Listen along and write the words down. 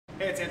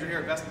Hey, it's Andrew here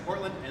at Vespa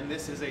Portland, and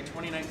this is a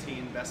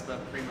 2019 Vespa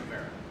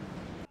Primavera.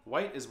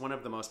 White is one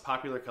of the most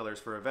popular colors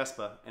for a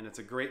Vespa, and it's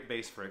a great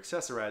base for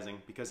accessorizing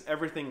because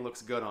everything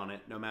looks good on it,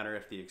 no matter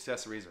if the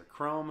accessories are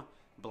chrome,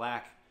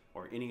 black,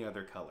 or any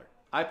other color.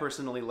 I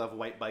personally love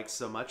white bikes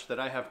so much that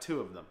I have two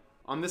of them.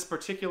 On this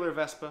particular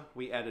Vespa,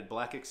 we added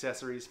black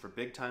accessories for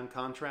big-time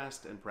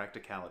contrast and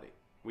practicality.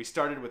 We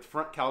started with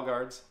front cowl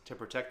guards to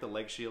protect the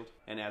leg shield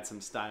and add some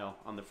style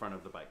on the front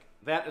of the bike.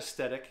 That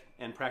aesthetic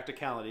and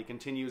practicality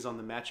continues on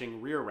the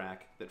matching rear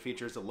rack that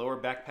features a lower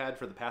back pad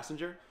for the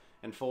passenger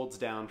and folds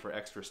down for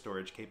extra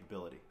storage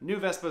capability. New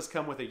Vespas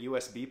come with a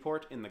USB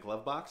port in the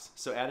glove box,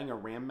 so adding a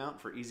RAM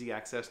mount for easy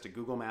access to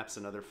Google Maps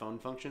and other phone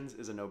functions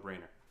is a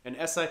no-brainer. An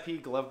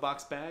SIP glove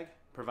box bag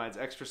provides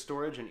extra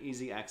storage and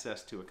easy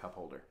access to a cup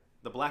holder.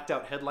 The blacked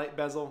out headlight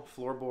bezel,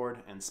 floorboard,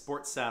 and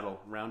sports saddle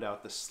round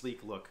out the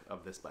sleek look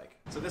of this bike.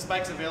 So this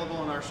bike's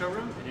available in our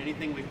showroom, and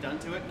anything we've done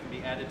to it can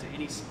be added to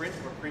any Sprint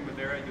or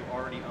Primavera you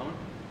already own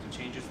to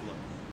change its look.